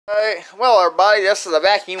Well, everybody, this is a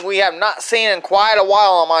vacuum we have not seen in quite a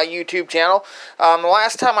while on my YouTube channel. The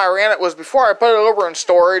last time I ran it was before I put it over in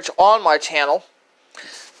storage on my channel.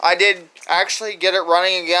 I did actually get it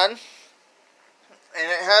running again,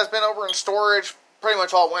 and it has been over in storage pretty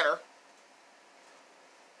much all winter.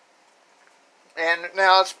 And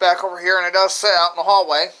now it's back over here, and it does sit out in the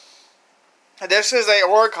hallway. This is a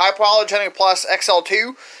Oreck Hypo Allergenic Plus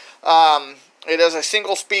XL2. It is a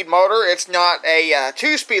single-speed motor. It's not a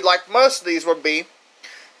 2-speed like most of these would be.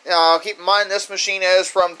 Keep in mind this machine is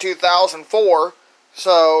from 2004.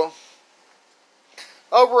 So,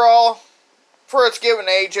 overall, for its given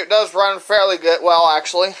age, it does run fairly good. Well,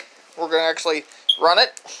 actually, we're going to actually run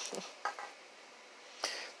it.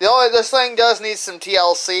 This thing does need some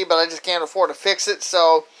TLC, but I just can't afford to fix it.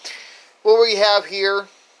 So, what we have here,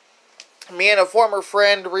 me and a former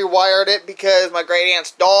friend rewired it because my great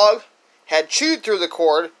aunt's dog had chewed through the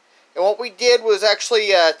cord, and what we did was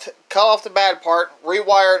actually cut off the bad part,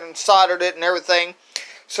 rewired and soldered it and everything.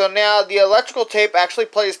 So now the electrical tape actually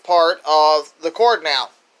plays part of the cord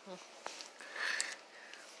now.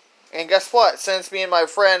 And guess what? Since me and my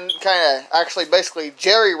friend kind of actually basically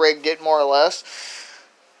jerry-rigged it more or less,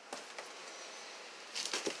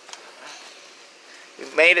 we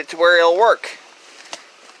made it to where it'll work.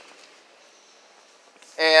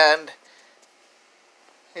 And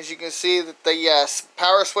as you can see, that the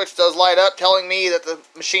power switch does light up, telling me that the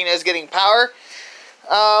machine is getting power.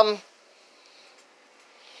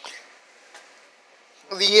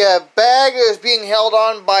 The bag is being held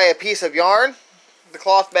on by a piece of yarn. The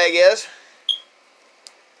cloth bag is.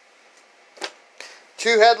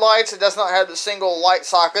 2 headlights. It does not have the single light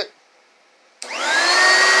socket.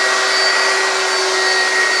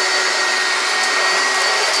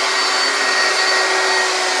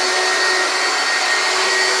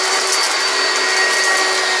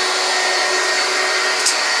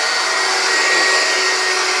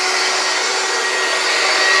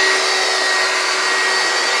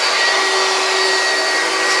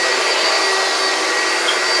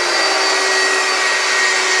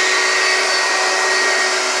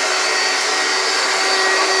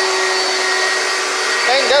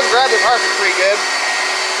 Thing does grab the carpet pretty good.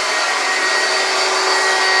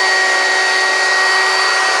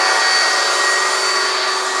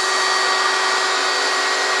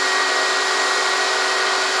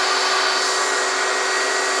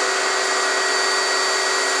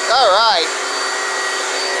 Alright.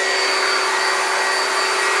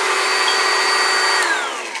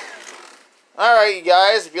 Alright, you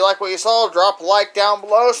guys, if you like what you saw, drop a like down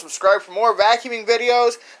below, subscribe for more vacuuming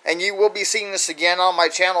videos, and you will be seeing this again on my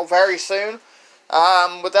channel very soon.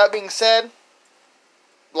 With that being said,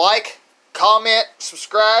 like, comment,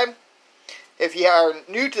 subscribe. If you are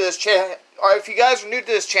new to this channel, or if you guys are new to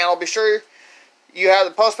this channel, be sure you have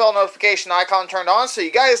the post bell notification icon turned on so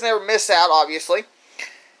you guys never miss out, obviously.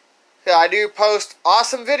 I do post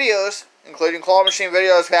awesome videos, including claw machine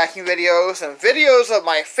videos, vacuum videos, and videos of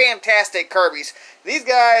my fantastic Kirby's. These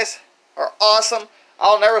guys are awesome.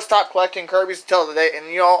 I'll never stop collecting Kirby's until the day, and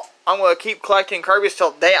you know, I'm going to keep collecting Kirby's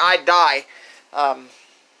till the day I die.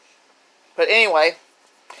 But anyway,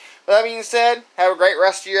 with that being said, have a great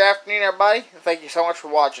rest of your afternoon, everybody, and thank you so much for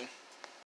watching.